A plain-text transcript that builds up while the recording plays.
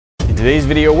today's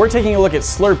video, we're taking a look at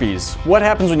Slurpees. What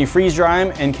happens when you freeze dry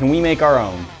them, and can we make our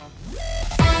own?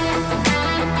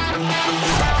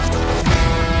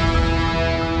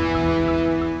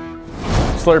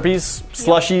 Slurpees,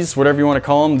 Slushies, whatever you want to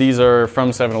call them. These are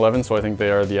from 7-Eleven, so I think they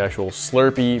are the actual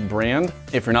Slurpee brand.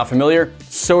 If you're not familiar,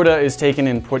 soda is taken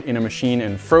and put in a machine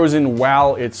and frozen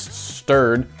while it's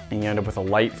stirred, and you end up with a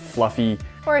light, fluffy...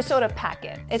 Or a soda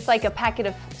packet. It's like a packet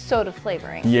of soda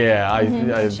flavoring.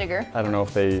 Yeah, sugar. I don't know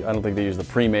if I don't think they use the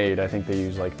pre-made. I think they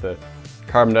use like the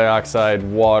carbon dioxide,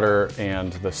 water,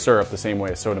 and the syrup the same way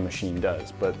a soda machine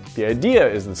does. But the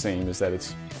idea is the same, is that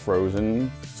it's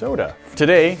frozen soda.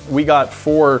 Today, we got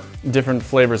 4 different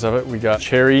flavors of it. We got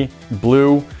cherry,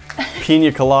 blue,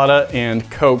 pina colada, and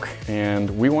Coke. And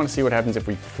we want to see what happens if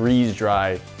we freeze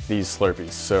dry these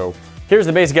Slurpees. So here's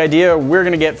the basic idea. We're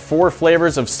gonna get 4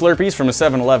 flavors of Slurpees from a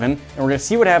 7-Eleven, and we're gonna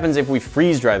see what happens if we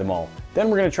freeze dry them all. Then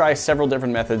we're gonna try several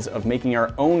different methods of making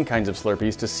our own kinds of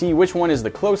Slurpees to see which one is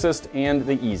the closest and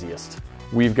the easiest.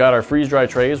 We've got our freeze dry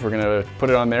trays. We're gonna put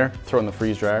it on there, throw it in the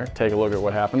freeze dryer, take a look at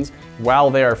what happens. While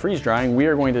they are freeze drying, we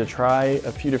are going to try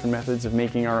a few different methods of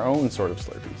making our own sort of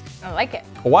Slurpees. I like it.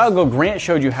 A while ago, Grant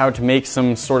showed you how to make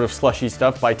some sort of slushy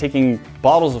stuff by taking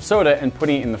bottles of soda and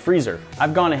putting it in the freezer.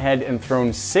 I've gone ahead and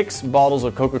thrown 6 bottles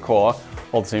of Coca-Cola,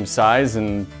 all the same size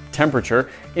and temperature,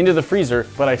 into the freezer,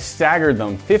 but I staggered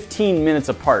them 15 minutes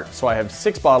apart. So I have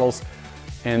 6 bottles,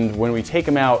 and when we take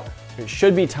them out, it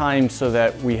should be timed so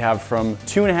that we have from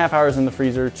 2.5 hours in the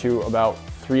freezer to about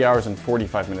 3 hours and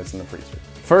 45 minutes in the freezer.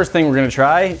 First thing we're gonna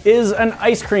try is an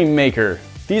ice cream maker.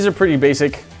 These are pretty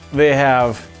basic. They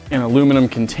have an aluminum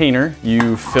container.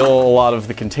 You fill a lot of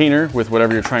the container with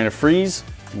whatever you're trying to freeze,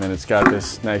 and then it's got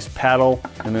this nice paddle,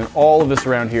 and then all of this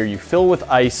around here you fill with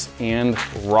ice and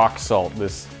rock salt,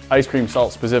 this ice cream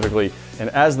salt specifically. And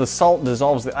as the salt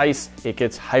dissolves the ice, it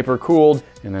gets hyper cooled,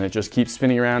 and then it just keeps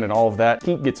spinning around, and all of that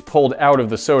heat gets pulled out of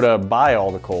the soda by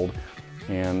all the cold.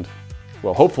 And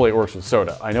well, hopefully it works with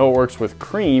soda. I know it works with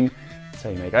cream. That's how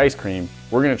you make ice cream.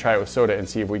 We're gonna try it with soda and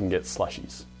see if we can get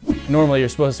slushies. Normally you're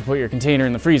supposed to put your container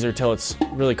in the freezer till it's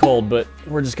really cold, but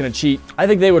we're just gonna cheat. I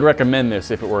think they would recommend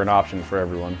this if it were an option for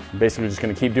everyone. I'm basically just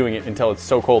gonna keep doing it until it's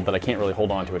so cold that I can't really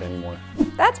hold on to it anymore.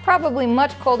 That's probably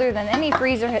much colder than any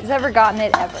freezer has ever gotten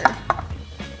it ever.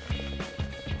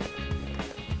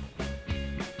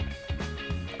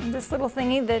 This little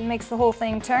thingy that makes the whole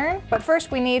thing turn. But first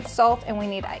we need salt and we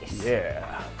need ice.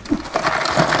 Yeah.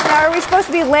 Now, are we supposed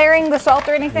to be layering the salt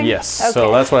or anything? Yes, okay.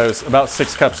 So that's why it was about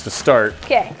 6 cups to start.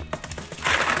 Okay.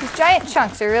 These giant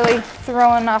chunks are really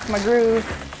throwing off my groove.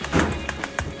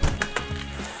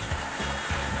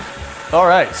 All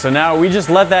right, so now we just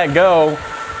let that go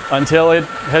until it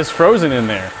has frozen in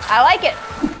there. I like it.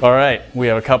 All right, we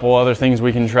have a couple other things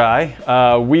we can try.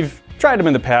 We've tried them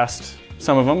in the past,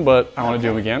 some of them, but I want to do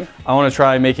them again. I want to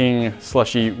try making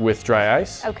slushy with dry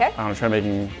ice. Okay. I want to try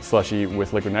making slushy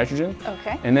with liquid nitrogen.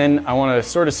 Okay. And then I want to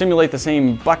sort of simulate the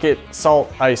same bucket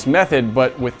salt ice method,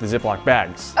 but with the Ziploc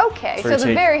bags. Okay, so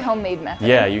the very homemade method.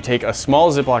 Yeah, you take a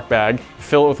small Ziploc bag,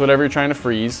 fill it with whatever you're trying to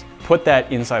freeze, put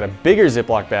that inside a bigger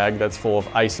Ziploc bag that's full of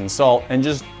ice and salt, and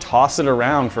just toss it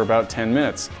around for about 10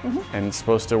 minutes. And it's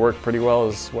supposed to work pretty well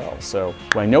as well. So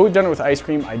I know we've done it with ice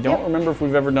cream. I don't remember if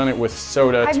we've ever done it with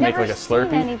soda to make like a Slurpee.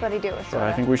 I've never seen anybody do it with soda.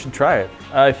 I think we should try it.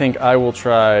 I think I will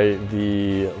try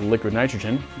the liquid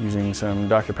nitrogen using some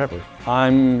Dr. Pepper.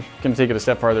 I'm gonna take it a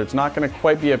step farther. It's not gonna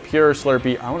quite be a pure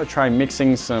Slurpee. I wanna try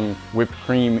mixing some whipped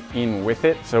cream in with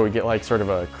it so we get like sort of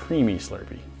a creamy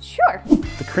Slurpee. Sure.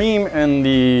 The cream and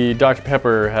the Dr.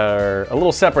 Pepper are a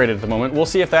little separated at the moment. We'll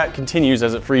see if that continues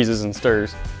as it freezes and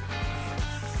stirs.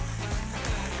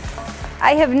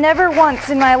 I have never once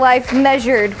in my life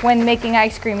measured when making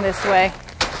ice cream this way.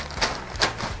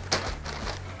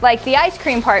 Like the ice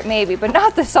cream part maybe, but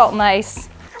not the salt and ice.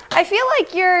 I feel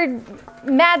like you're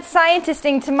mad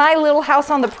scientisting to my little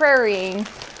house on the prairie.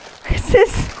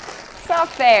 It's not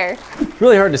fair. It's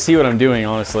really hard to see what I'm doing,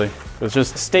 honestly. It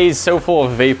just stays so full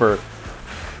of vapor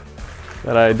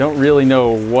that I don't really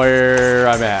know where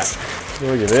I'm at.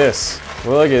 Look at this.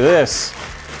 Look at this.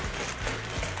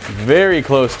 Very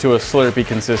close to a Slurpee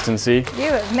consistency.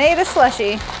 You have made a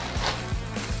slushie.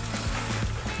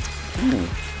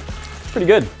 Pretty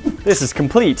good. This is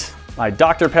complete. My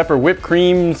Dr. Pepper whipped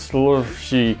cream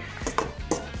slushy.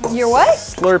 Your what?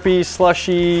 Slurpee,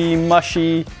 slushy,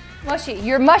 mushy. Mushy.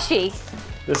 You're mushy.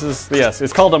 This is, yes,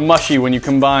 it's called a mushy when you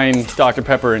combine Dr.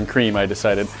 Pepper and cream, I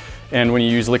decided, and when you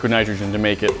use liquid nitrogen to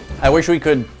make it. I wish we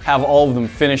could have all of them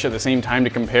finish at the same time to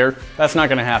compare. That's not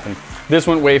gonna happen. This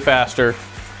went way faster.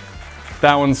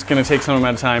 That one's gonna take some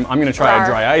amount of time. I'm gonna try a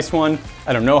dry ice one.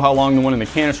 I don't know how long the one in the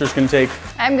canister is gonna take.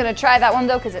 I'm gonna try that one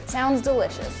though, because it sounds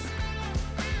delicious.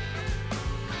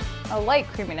 a light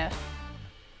creaminess.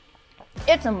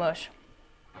 It's a mush.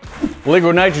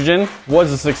 Liquid nitrogen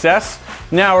was a success.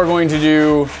 Now we're going to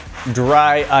do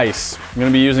dry ice. I'm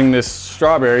going to be using this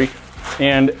strawberry,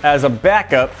 and as a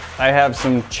backup, I have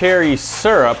some cherry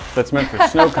syrup that's meant for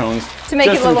snow cones. To make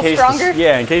it a little stronger?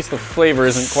 Yeah, in case the flavor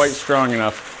isn't quite strong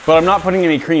enough. But I'm not putting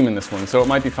any cream in this one, so it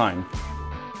might be fine.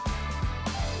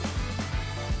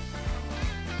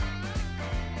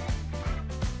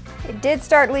 It did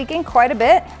start leaking quite a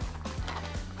bit.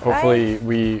 Hopefully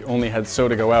we only had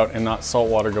soda go out and not salt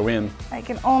water go in. I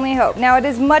can only hope. Now it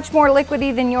is much more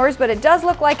liquidy than yours, but it does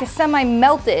look like a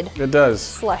semi-melted It does.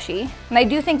 slushy. And I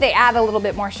do think they add a little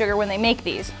bit more sugar when they make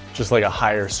these. Just like a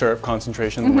higher syrup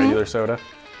concentration than regular soda.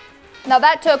 Now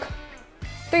that took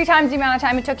 3 times the amount of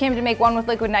time it took him to make one with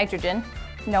liquid nitrogen.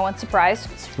 No one's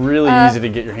surprised. It's really easy to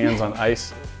get your hands on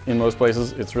ice in most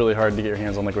places. It's really hard to get your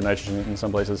hands on liquid nitrogen in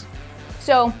some places.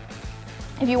 So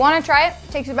if you want to try it,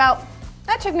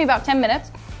 that took me about 10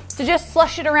 minutes to just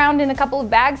slush it around in a couple of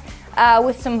bags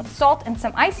with some salt and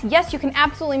some ice. Yes, you can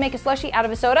absolutely make a slushie out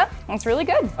of a soda. It's really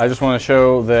good. I just want to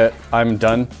show that I'm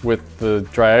done with the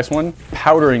dry ice one.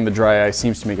 Powdering the dry ice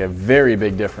seems to make a very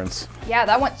big difference. Yeah,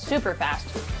 that went super fast.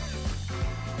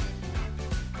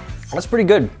 That's pretty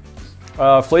good.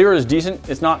 Flavor is decent.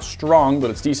 It's not strong, but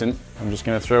it's decent. I'm just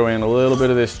going to throw in a little bit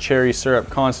of this cherry syrup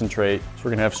concentrate. So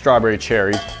we're going to have strawberry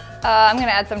cherry. I'm gonna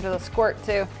add some to the squirt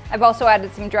too. I've also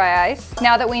added some dry ice.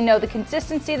 Now that we know the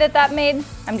consistency that made,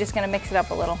 I'm just gonna mix it up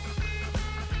a little.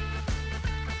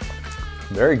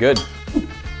 Very good.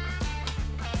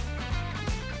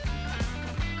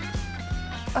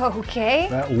 Okay.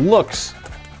 That looks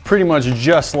pretty much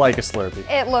just like a Slurpee.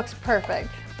 It looks perfect.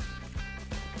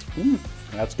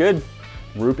 That's good.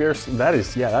 Root beer, that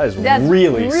is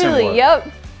really similar.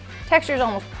 Yep. Texture's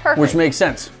almost perfect. Which makes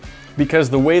sense. Because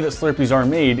the way that Slurpees are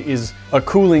made is a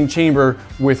cooling chamber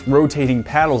with rotating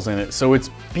paddles in it, so it's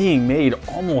being made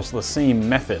almost the same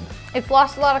method. It's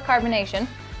lost a lot of carbonation,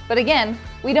 but again,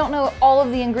 we don't know all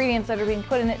of the ingredients that are being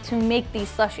put in it to make these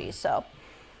slushies, so.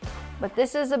 But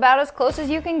this is about as close as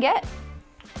you can get.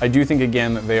 I do think,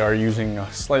 again, that they are using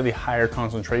a slightly higher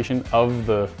concentration of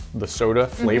the soda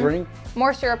flavoring.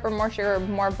 More syrup or more sugar, or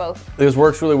more both. This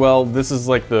works really well. This is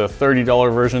like the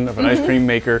 $30 version of an ice cream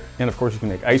maker. And of course you can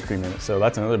make ice cream in it, so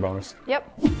that's another bonus.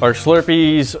 Yep. Our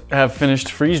Slurpees have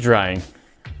finished freeze drying.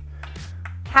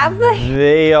 Have they?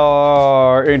 They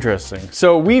are interesting.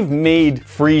 So we've made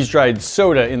freeze-dried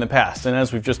soda in the past, and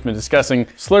as we've just been discussing,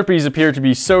 Slurpees appear to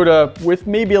be soda with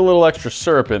maybe a little extra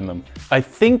syrup in them. I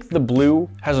think the blue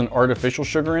has an artificial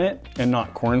sugar in it and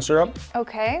not corn syrup.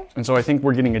 Okay. And so I think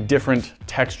we're getting a different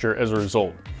texture as a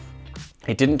result.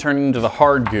 It didn't turn into the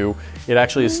hard goo. It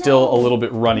actually is still a little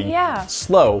bit runny. Yeah.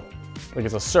 Slow, like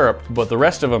it's a syrup, but the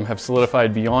rest of them have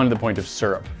solidified beyond the point of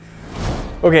syrup.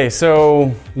 Okay,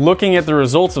 so looking at the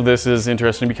results of this is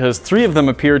interesting because 3 of them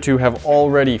appear to have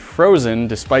already frozen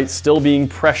despite still being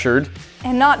pressured.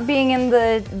 And not being in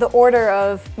the order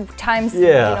of times,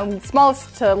 Yeah. you know,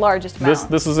 smallest to largest amount.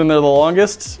 This is in there the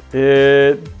longest.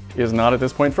 It is not at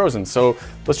this point frozen. So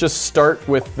let's just start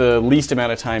with the least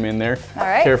amount of time in there. All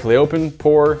right. Carefully open,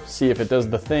 pour, see if it does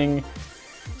the thing.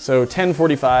 So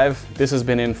 10:45, this has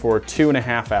been in for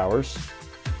 2.5 hours.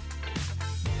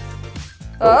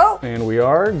 Oh! And we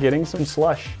are getting some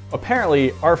slush.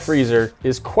 Apparently, our freezer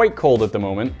is quite cold at the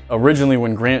moment. Originally,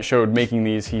 when Grant showed making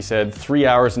these, he said 3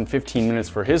 hours and 15 minutes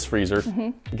for his freezer.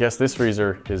 I guess this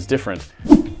freezer is different.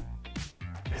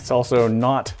 It's also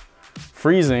not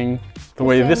freezing the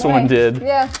way this one did,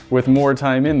 with more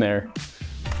time in there.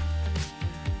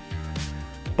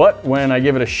 But when I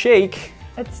give it a shake...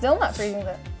 It's still not freezing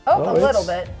though. Oh, a little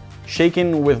bit.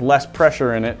 Shaken with less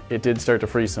pressure in it, it did start to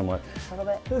freeze somewhat. A little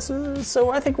bit. So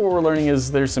I think what we're learning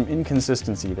is there's some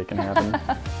inconsistency that can happen.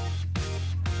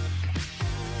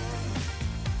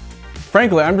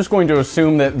 Frankly, I'm just going to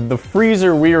assume that the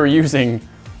freezer we are using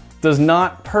does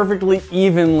not perfectly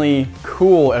evenly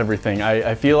cool everything.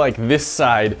 I feel like this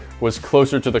side was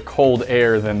closer to the cold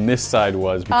air than this side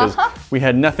was because we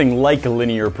had nothing like a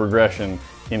linear progression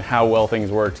in how well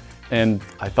things worked. And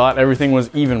I thought everything was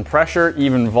even pressure,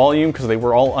 even volume, because they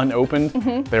were all unopened.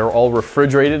 They were all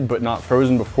refrigerated, but not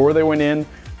frozen before they went in.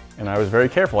 And I was very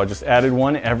careful. I just added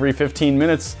one every 15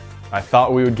 minutes. I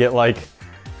thought we would get like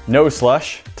no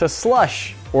slush to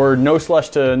slush, or no slush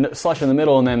to slush in the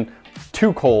middle, and then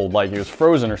too cold, like it was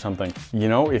frozen or something. You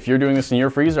know, if you're doing this in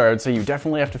your freezer, I would say you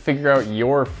definitely have to figure out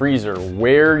your freezer,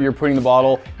 where you're putting the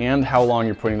bottle and how long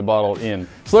you're putting the bottle in.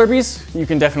 Slurpees, you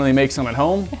can definitely make some at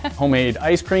home. Homemade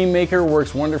ice cream maker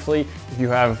works wonderfully if you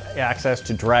have access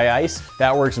to dry ice.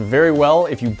 That works very well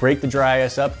if you break the dry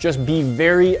ice up. Just be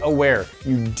very aware.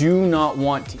 You do not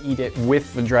want to eat it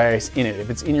with the dry ice in it.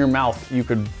 If it's in your mouth, you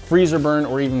could freezer burn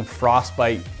or even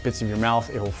frostbite bits of your mouth.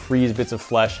 It will freeze bits of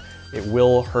flesh. It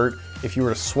will hurt. If you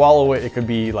were to swallow it, it could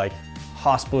be like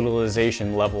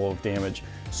hospitalization level of damage.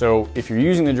 So if you're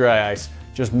using the dry ice,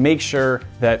 just make sure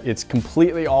that it's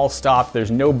completely all stopped. There's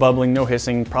no bubbling, no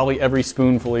hissing. Probably every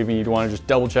spoonful even, you'd want to just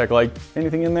double check, like,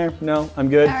 anything in there? No, I'm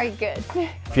good. All right, good.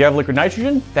 If you have liquid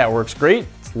nitrogen, that works great.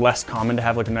 It's less common to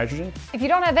have liquid nitrogen. If you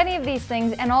don't have any of these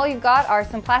things and all you've got are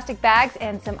some plastic bags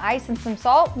and some ice and some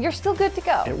salt, you're still good to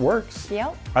go. It works.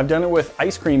 Yep. I've done it with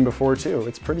ice cream before too.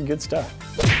 It's pretty good stuff.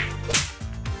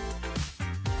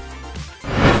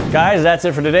 Guys, that's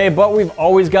it for today, but we've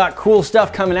always got cool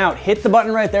stuff coming out. Hit the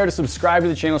button right there to subscribe to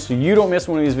the channel so you don't miss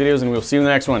one of these videos, and we'll see you in the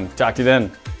next one. Talk to you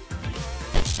then.